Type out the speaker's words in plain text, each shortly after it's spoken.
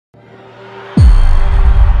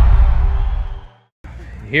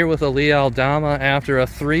here with Aliyah Aldama after a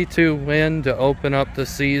 3-2 win to open up the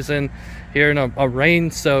season here in a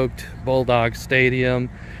rain-soaked Bulldog Stadium.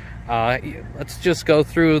 Let's just go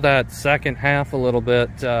through that second half a little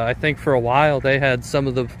bit. I think for a while they had some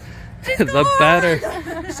of the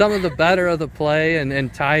better of the play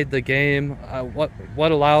and tied the game.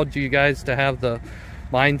 What allowed you guys to have the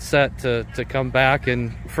mindset to come back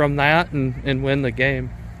and from that and win the game?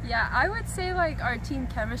 Yeah, I would say like our team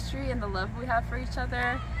chemistry and the love we have for each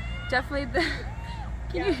other, definitely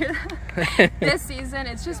can you hear that? This season,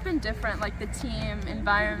 it's just been different, like the team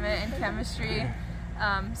environment and chemistry.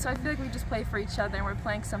 So I feel like we just play for each other and we're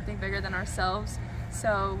playing something bigger than ourselves.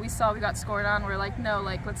 So we got scored on, we're like, no,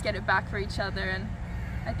 like let's get it back for each other, and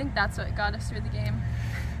I think that's what got us through the game.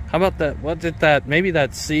 How about that, maybe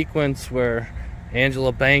that sequence where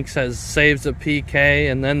Angela Banks saves a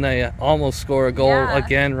PK and then they almost score a goal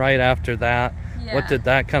again right after that. Yeah. What did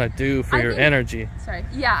that kind of do for your energy? Sorry.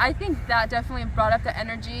 Yeah, I think that definitely brought up the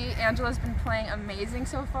energy. Angela's been playing amazing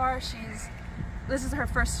so far. This is her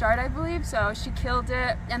first start, I believe, so she killed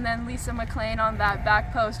it. And then Lisa McLean on that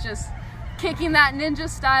back post, just kicking that ninja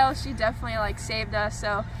style, she definitely like saved us.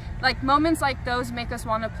 So like moments like those make us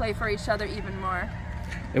want to play for each other even more.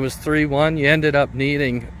 It was 3-1. You ended up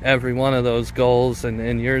needing every one of those goals,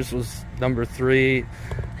 and yours was number 3.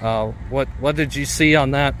 What did you see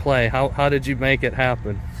on that play? How did you make it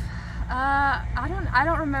happen? I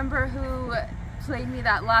don't remember who played me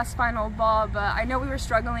that last final ball, but I know we were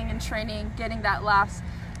struggling in training getting that last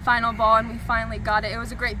final ball, and we finally got it. It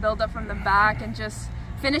was a great build-up from the back, and just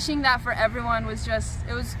finishing that for everyone was just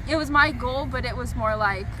it was my goal, but it was more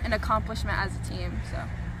like an accomplishment as a team. So.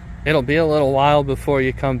 It'll be a little while before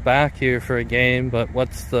you come back here for a game, but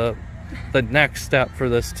what's the next step for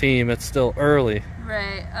this team? It's still early.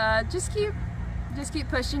 Right. Just keep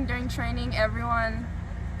pushing during training. Everyone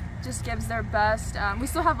just gives their best. We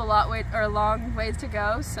still have a long ways to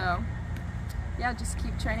go, so yeah, just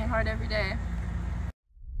keep training hard every day.